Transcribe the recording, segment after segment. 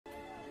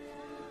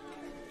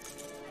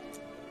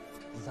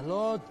The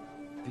Lord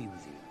be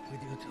with you.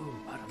 With you too,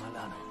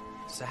 Paramalano.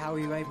 So how were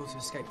you able to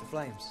escape the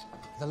flames?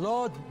 The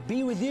Lord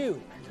be with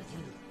you. And with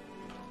you.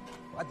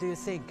 What do you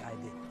think I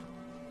did?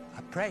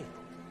 I prayed.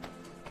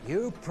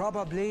 You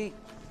probably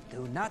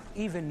do not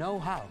even know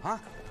how, huh?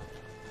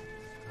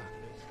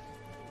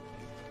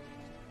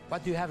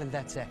 What do you have in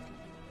that sack?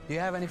 Do you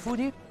have any food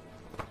here?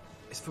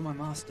 It's for my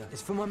master.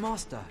 It's for my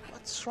master.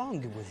 What's wrong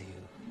with you?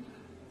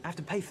 I have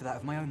to pay for that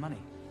of my own money.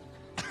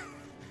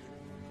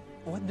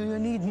 What do you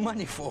need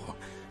money for?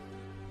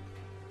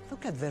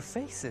 Look at their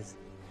faces.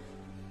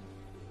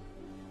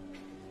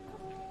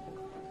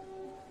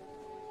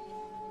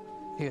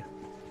 Here.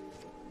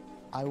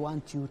 I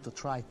want you to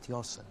try it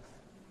yourself.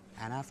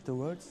 And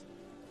afterwards,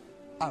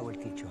 I will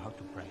teach you how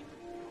to pray.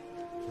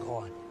 Go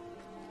on.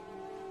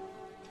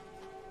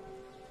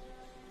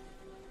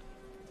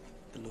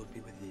 The Lord be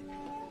with you.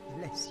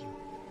 Bless you.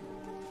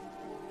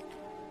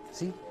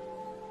 See?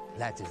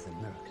 That is the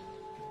miracle.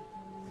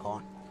 Go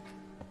on.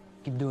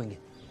 Keep doing it.